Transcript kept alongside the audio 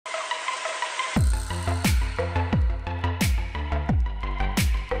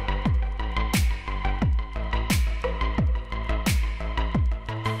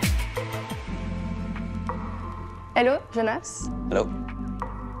Hello, Jonas. Hello.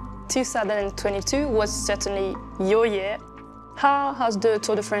 2022 was certainly your year. How has the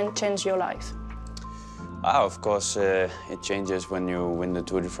Tour de France changed your life? Of course, it changes when you win the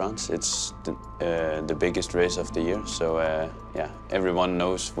Tour de France. It's the biggest race of the year, so yeah, everyone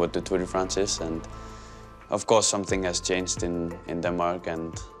knows what the Tour de France is, and of course something has changed in Denmark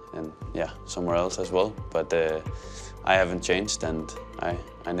and yeah, somewhere else as well. But I haven't changed, and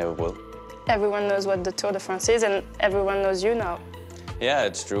I never will. Everyone knows what the Tour de France is, and everyone knows you now. Yeah,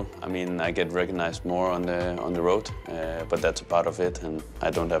 it's true. I mean, I get recognized more on the road, but that's a part of it, and I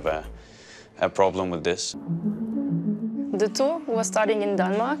don't have a problem with this. The Tour was starting in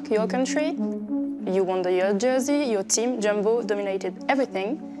Denmark, your country. You won the year jersey, your team, Jumbo, dominated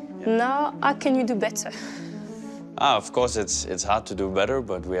everything. Now, how can you do better? Of course, it's hard to do better,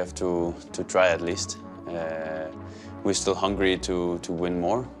 but we have to try at least. We're still hungry to win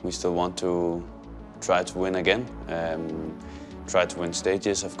more. We still want to try to win again. Try to win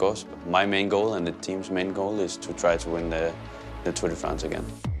stages, of course. My main goal and the team's main goal is to try to win the Tour de France again.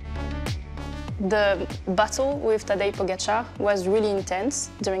 The battle with Tadej Pogačar was really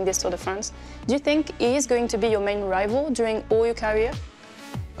intense during this Tour de France. Do you think he is going to be your main rival during all your career?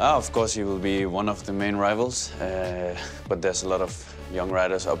 Of course, he will be one of the main rivals, but there's a lot of young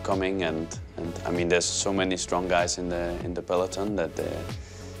riders upcoming, and I mean, there's so many strong guys in the peloton that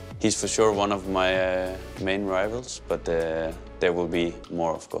he's for sure one of my main rivals, but there will be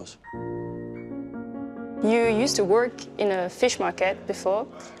more, of course. You used to work in a fish market before.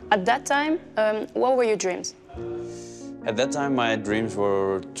 At that time, what were your dreams? At that time, my dreams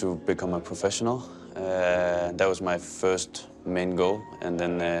were to become a professional. That was my first main goal. And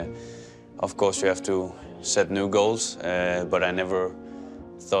then, of course, you have to set new goals, but I never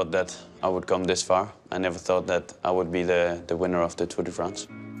thought that I would come this far. I never thought that I would be the winner of the Tour de France.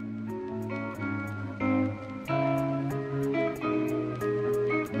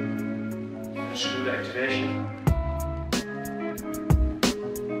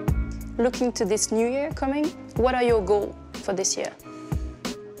 Looking to this new year coming, what are your goals for this year?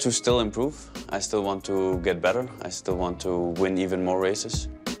 To still improve. I still want to get better. I still want to win even more races.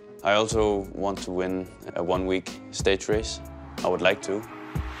 I also want to win a one-week stage race. I would like to.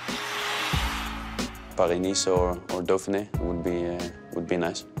 Paris-Nice or Dauphiné would be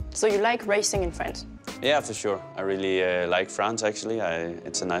nice. So you like racing in France? Yeah, for sure. I really like France, actually.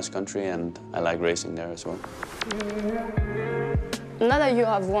 It's a nice country, and I like racing there as well. Now that you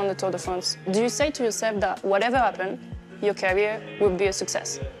have won the Tour de France, do you say to yourself that whatever happens, your career will be a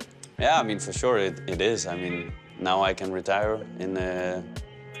success? Yeah, I mean, for sure it is. I mean, now I can retire in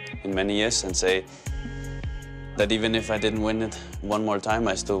many years and say that even if I didn't win it one more time,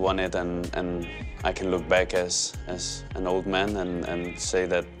 I still won it, and I can look back as an old man and say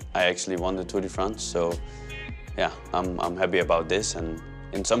that I actually won the Tour de France. So yeah, I'm happy about this, and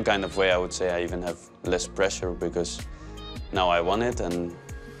in some kind of way I would say I even have less pressure because now I won it, and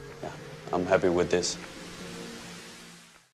yeah, I'm happy with this.